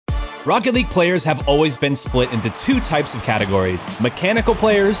Rocket League players have always been split into two types of categories: mechanical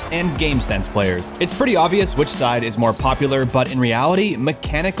players and game sense players. It's pretty obvious which side is more popular, but in reality,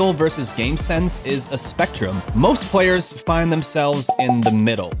 mechanical versus game sense is a spectrum. Most players find themselves in the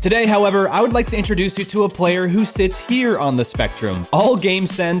middle. Today, however, I would like to introduce you to a player who sits here on the spectrum. All game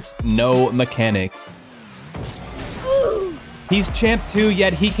sense, no mechanics. He's Champ 2,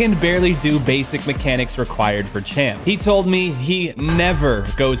 yet he can barely do basic mechanics required for Champ. He told me he never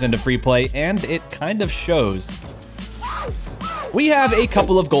goes into free play, and it kind of shows. We have a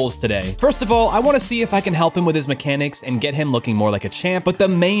couple of goals today. First of all, I want to see if I can help him with his mechanics and get him looking more like a champ, but the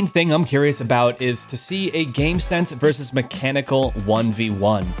main thing I'm curious about is to see a game sense versus mechanical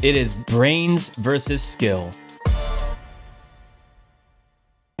 1v1. It is brains versus skill.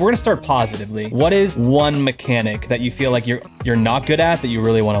 We're gonna start positively. What is one mechanic that you feel like you're not good at that you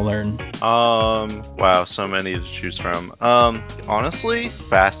really want to learn? Wow, so many to choose from. Honestly,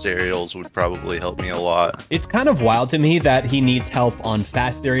 fast aerials would probably help me a lot. It's kind of wild to me that he needs help on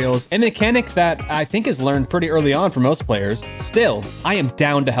fast aerials, a mechanic that I think is learned pretty early on for most players. Still, I am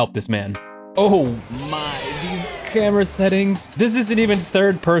down to help this man. Oh my, these camera settings. This isn't even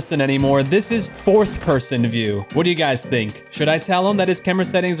third person anymore. This is fourth person view. What do you guys think? Should I tell him that his camera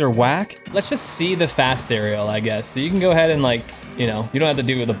settings are whack? Let's just see the fast aerial, I guess. So you can go ahead and like, you know, you don't have to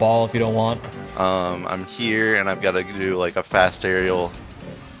do it with the ball if you don't want. I'm here and I've got to do like a fast aerial.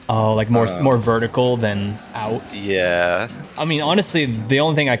 Oh, like more vertical than out? Yeah. I mean, honestly, the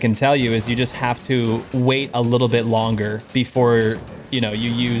only thing I can tell you is you just have to wait a little bit longer before, you know,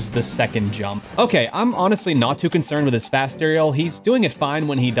 you use the second jump. Okay, I'm honestly not too concerned with his fast aerial. He's doing it fine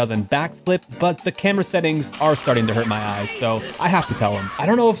when he doesn't backflip, but the camera settings are starting to hurt my eyes, so I have to tell him. I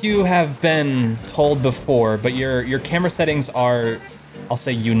don't know if you have been told before, but your camera settings are, I'll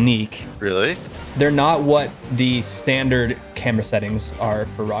say, unique. Really? They're not what the standard camera settings are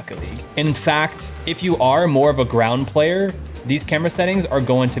for Rocket League. In fact, if you are more of a ground player, these camera settings are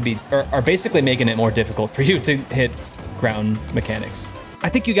going to be, are basically making it more difficult for you to hit ground mechanics. I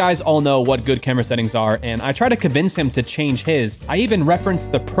think you guys all know what good camera settings are, and I try to convince him to change his. I even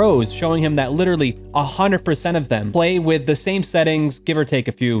referenced the pros, showing him that literally 100% of them play with the same settings, give or take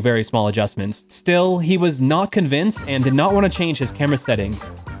a few very small adjustments. Still, he was not convinced and did not want to change his camera settings.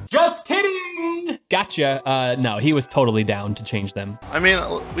 Just kidding! Gotcha. No, he was totally down to change them. I mean,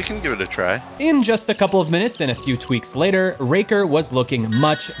 we can give it a try. In just a couple of minutes and a few tweaks later, Raker was looking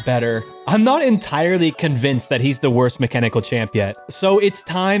much better. I'm not entirely convinced that he's the worst mechanical champ yet, so it's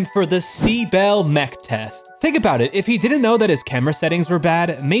time for the CBell MECH test. Think about it, if he didn't know that his camera settings were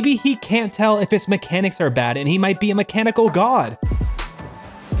bad, maybe he can't tell if his mechanics are bad and he might be a mechanical god.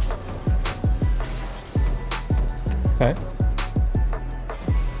 Okay.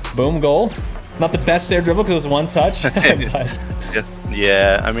 Boom, goal. Not the best air dribble because it was one touch.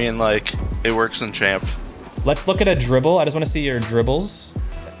 Yeah, I mean, like, it works in champ. Let's look at a dribble. I just want to see your dribbles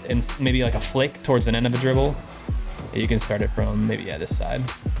and maybe like a flick towards the end of the dribble. Yeah, you can start it from maybe, yeah, this side.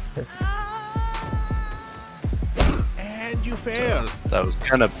 Perfect. And you fail. That was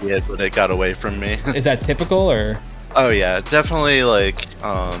kind of weird, but it got away from me. Is that typical or? Oh yeah, definitely like,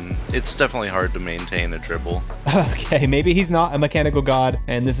 it's definitely hard to maintain a dribble. Okay, maybe he's not a mechanical god,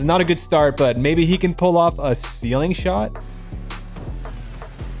 and this is not a good start, but maybe he can pull off a ceiling shot.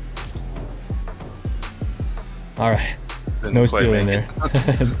 All right, no ceiling there.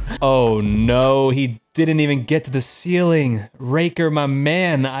 Oh no, he didn't even get to the ceiling. Raker, my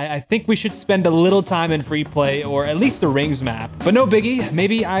man, I think we should spend a little time in free play, or at least the rings map. But no biggie,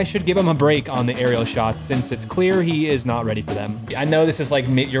 maybe I should give him a break on the aerial shots since it's clear he is not ready for them. I know this is like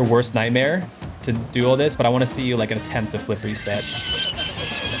your worst nightmare to do all this, but I want to see you like an attempt to flip reset.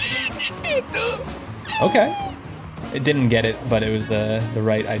 Okay. It didn't get it, but it was the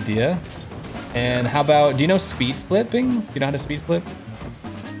right idea. And how about, do you know speed flipping? Do you know how to speed flip?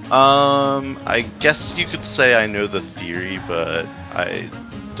 I guess you could say I know the theory, but I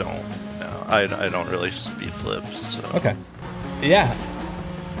don't know. I don't really speed flip, so. Okay. Yeah.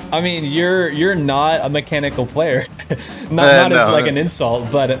 I mean, you're not a mechanical player. not no. as like an insult,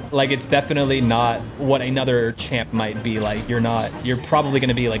 but like it's definitely not what another champ might be like. You're probably going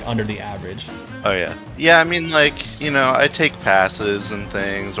to be like under the average. Oh yeah. Yeah, I mean, like, you know, I take passes and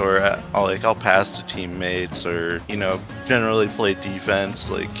things, or I'll pass to teammates, or, you know, generally play defense.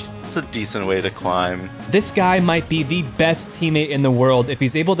 Like, it's a decent way to climb. This guy might be the best teammate in the world if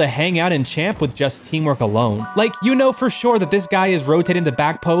he's able to hang out in champ with just teamwork alone. Like, you know for sure that this guy is rotating the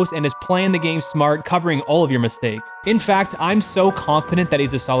back post and is playing the game smart, covering all of your mistakes. In fact, I'm so confident that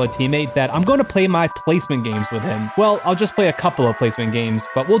he's a solid teammate that I'm going to play my placement games with him. Well, I'll just play a couple of placement games,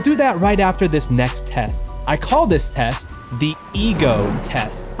 but we'll do that right after this next test. I call this test the ego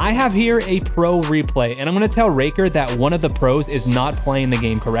test. I have here a pro replay, and I'm going to tell Raker that one of the pros is not playing the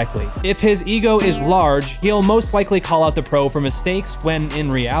game correctly. If his ego is large, he'll most likely call out the pro for mistakes, when in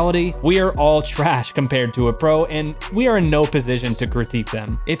reality, we are all trash compared to a pro, and we are in no position to critique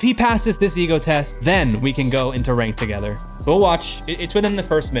them. If he passes this ego test, then we can go into rank together. We'll watch. It's within the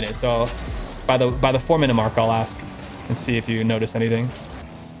first minute, so by the 4-minute mark, I'll ask and see if you notice anything.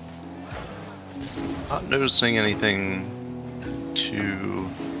 Not noticing anything too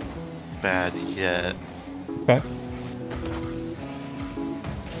bad yet. Okay.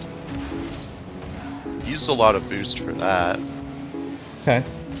 Used a lot of boost for that. Okay.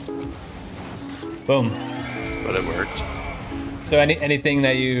 Boom. But it worked. So anything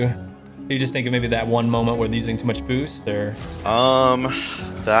that you just think of, maybe that one moment where they're using too much boost, or?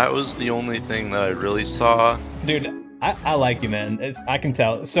 That was the only thing that I really saw. Dude, I like you, man. I can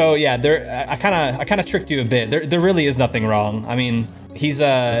tell. So yeah, I kind of tricked you a bit. There really is nothing wrong. I mean, he's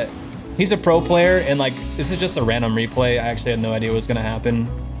a pro player, and like, this is just a random replay. I actually had no idea what was gonna happen.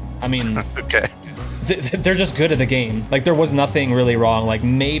 I mean, okay. They're just good at the game. Like, there was nothing really wrong. Like,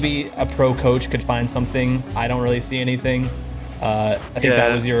 maybe a pro coach could find something. I don't really see anything. I think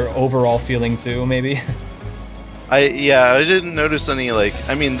that was your overall feeling too, maybe. I didn't notice any, like,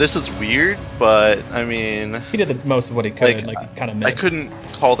 I mean, this is weird, but I mean, he did the most of what he could, like kind of missed. I couldn't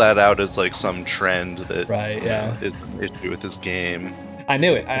call that out as like some trend that is an issue with this game. I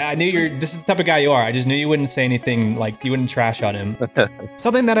knew it. I knew this is the type of guy you are. I just knew you wouldn't say anything, like you wouldn't trash on him.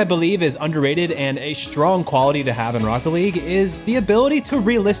 Something that I believe is underrated and a strong quality to have in Rocket League is the ability to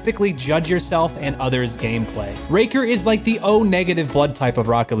realistically judge yourself and others' gameplay. Raker is like the O-negative blood type of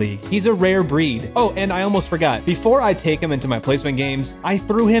Rocket League. He's a rare breed. Oh, and I almost forgot. Before I take him into my placement games, I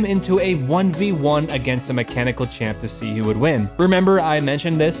threw him into a 1v1 against a mechanical champ to see who would win. Remember I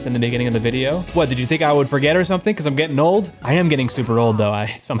mentioned this in the beginning of the video? What, did you think I would forget or something because I'm getting old? I am getting super old though.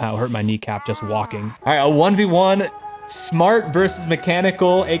 I somehow hurt my kneecap just walking. All right, a 1v1, smart versus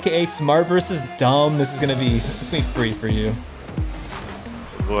mechanical, aka smart versus dumb. This is gonna be free for you.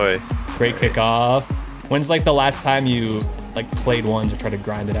 Boy. Great kickoff. When's like the last time you like played ones or tried to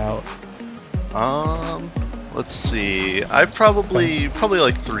grind it out? Let's see. I probably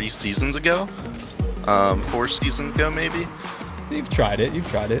like 3 seasons ago. 4 seasons ago maybe. You've tried it.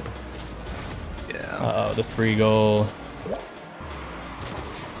 Yeah. Uh-oh, the free goal.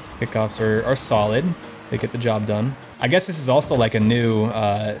 Kickoffs are solid. They get the job done. I guess this is also like a new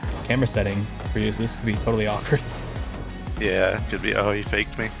camera setting for you, so this could be totally awkward. Yeah, could be. Oh, he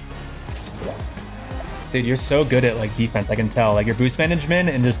faked me. Dude, you're so good at like defense. I can tell. Like your boost management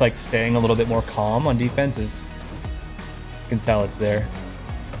and just like staying a little bit more calm on defense is. I can tell it's there.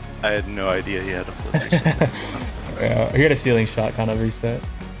 I had no idea he had a flip or something. Yeah, he had a ceiling shot kind of reset.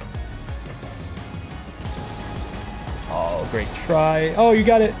 Oh, great try. Oh, you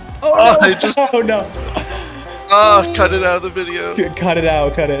got it. Oh, no. I just... Oh, no. Oh, cut it out of the video. Cut it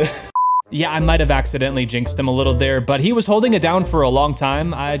out, cut it. Yeah, I might have accidentally jinxed him a little there, but he was holding it down for a long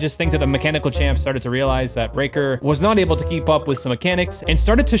time. I just think that the mechanical champ started to realize that Raker was not able to keep up with some mechanics and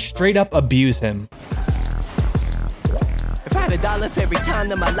started to straight up abuse him. If I had $1 for every time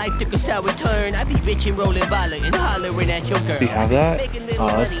that my life took a sour turn, I'd be rich and rolling baller and hollering at your girl. Do you have that?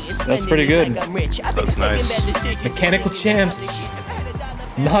 Oh, that's pretty good. That's nice. Mechanical champs.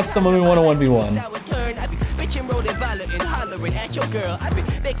 Not someone we want to 1v1.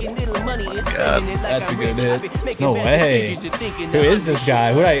 God, that's a good hit. No way. Who is this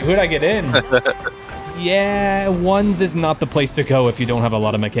guy? Who'd I get in? Yeah, ones is not the place to go if you don't have a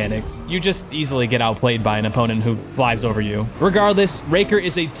lot of mechanics. You just easily get outplayed by an opponent who flies over you. Regardless, Raker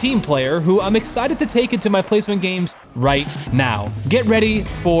is a team player who I'm excited to take into my placement games right now. Get ready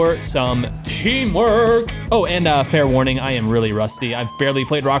for some teamwork. Oh, and fair warning, I am really rusty. I've barely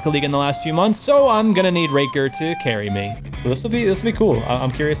played Rocket League in the last few months, so I'm gonna need Raker to carry me. So this will be cool.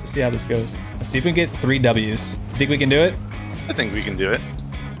 I'm curious to see how this goes. Let's see if we can get 3 W's. Think we can do it? I think we can do it.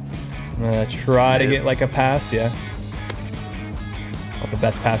 Try to get like a pass, yeah. Not the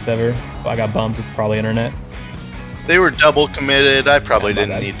best pass ever. If I got bumped, it's probably internet. They were double committed. I probably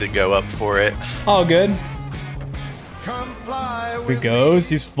didn't need to go up for it. All good. Here he goes.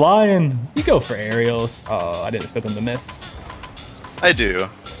 He's flying. You go for aerials. Oh, I didn't expect him to miss. I do.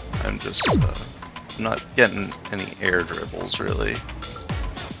 I'm just not getting any air dribbles, really.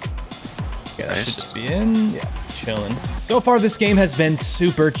 Yeah, nice. Should be in. Yeah, chilling. So far, this game has been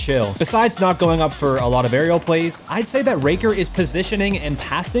super chill. Besides not going up for a lot of aerial plays, I'd say that Raker is positioning and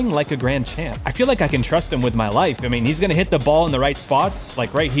passing like a grand champ. I feel like I can trust him with my life. I mean, he's gonna hit the ball in the right spots,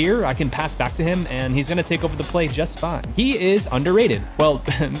 like right here. I can pass back to him and he's gonna take over the play just fine. He is underrated. Well,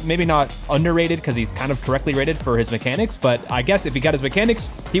 maybe not underrated because he's kind of correctly rated for his mechanics, but I guess if he got his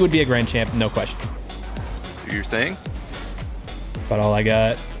mechanics, he would be a grand champ, no question. Do your thing. About all I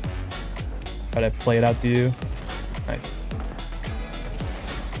got. Try to play it out to you. Nice.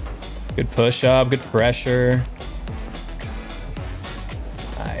 Good push up, good pressure.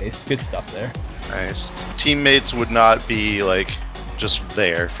 Nice, good stuff there. Nice. Teammates would not be like just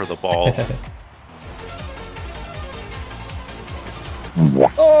there for the ball.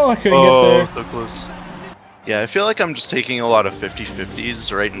 Oh, I couldn't get there. So close. Yeah, I feel like I'm just taking a lot of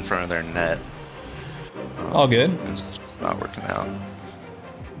 50-50s right in front of their net. All good. It's just not working out.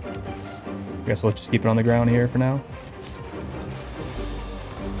 Guess we'll just keep it on the ground here for now.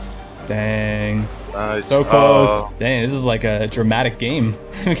 Dang. Nice. So close. Dang, this is like a dramatic game.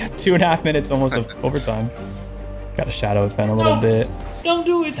 We got 2.5 minutes almost of overtime. Got to shadow defend a little bit. Don't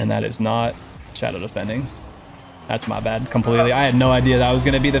do it. And that is not shadow defending. That's my bad completely. I had no idea that was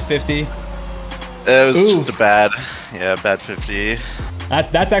going to be the 50. It was just a bad 50.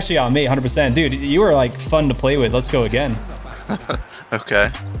 That's actually on me, 100%. Dude, you were like fun to play with. Let's go again.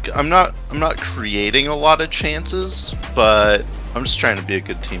 Okay. I'm not creating a lot of chances, but I'm just trying to be a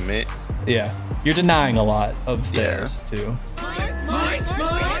good teammate. Yeah. You're denying a lot of theirs too.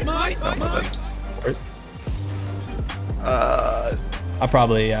 I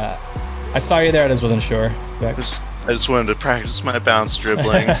probably I saw you there, I just wasn't sure. I just wanted to practice my bounce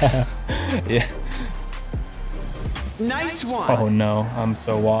dribbling. Yeah. Nice one. Oh no, I'm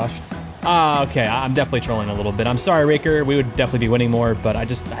so washed. Okay, I'm definitely trolling a little bit. I'm sorry, Raker. We would definitely be winning more, but I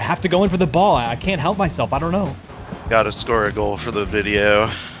have to go in for the ball. I can't help myself. I don't know. Gotta score a goal for the video.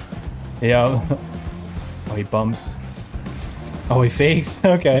 Yeah. Oh, he bumps. Oh, he fakes.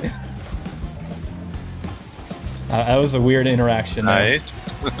 Okay. That was a weird interaction.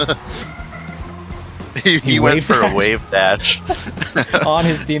 Nice. he went for a wave dash. On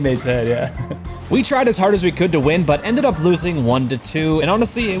his teammate's head, yeah. We tried as hard as we could to win, but ended up losing 1-2. And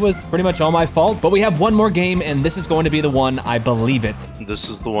honestly, it was pretty much all my fault. But we have one more game, and this is going to be the one. I believe it. This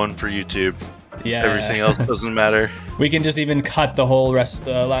is the one for YouTube. Yeah. Everything else doesn't matter. We can just even cut the whole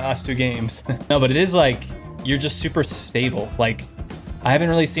last 2 games. No, but it is like, you're just super stable. Like, I haven't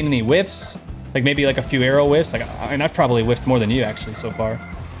really seen any whiffs. Like maybe like a few arrow whiffs. Like, and I've probably whiffed more than you actually so far.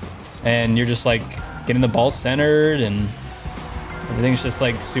 And you're just like getting the ball centered and everything's just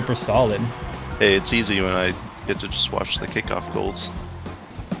like super solid. Hey, it's easy when I get to just watch the kickoff goals.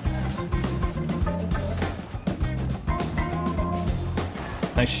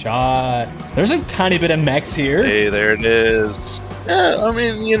 Nice shot. There's a tiny bit of mechs here. Hey, there it is. Yeah, I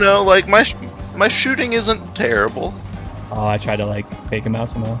mean, you know, like my shooting isn't terrible. Oh, I tried to like fake him out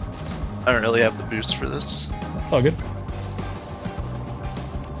somehow. I don't really have the boost for this. It's all good.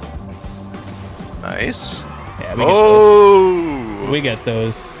 Nice. Yeah, we get those. We get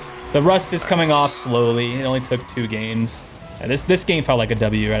those. The rust is coming off slowly. It only took 2 games. Yeah, this game felt like a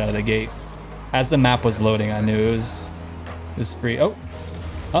W right out of the gate. As the map was loading, I knew it was free. Oh.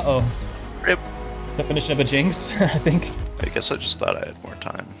 Uh-oh. Rip. To finish up a jinx, I think. I guess I just thought I had more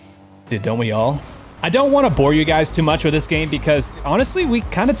time. Dude, don't we all? I don't want to bore you guys too much with this game because honestly, we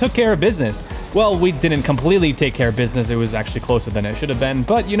kind of took care of business. Well, we didn't completely take care of business. It was actually closer than it should have been.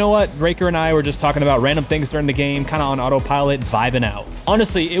 But you know what? Raker and I were just talking about random things during the game, kind of on autopilot, vibing out.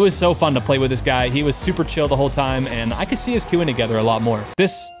 Honestly, it was so fun to play with this guy. He was super chill the whole time, and I could see us queuing together a lot more.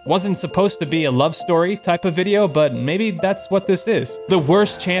 This wasn't supposed to be a love story type of video, but maybe that's what this is. The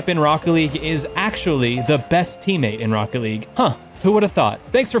worst champ in Rocket League is actually the best teammate in Rocket League. Huh. Who would have thought?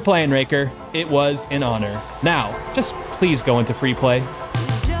 Thanks for playing, Raker. It was an honor. Now, just please go into free play.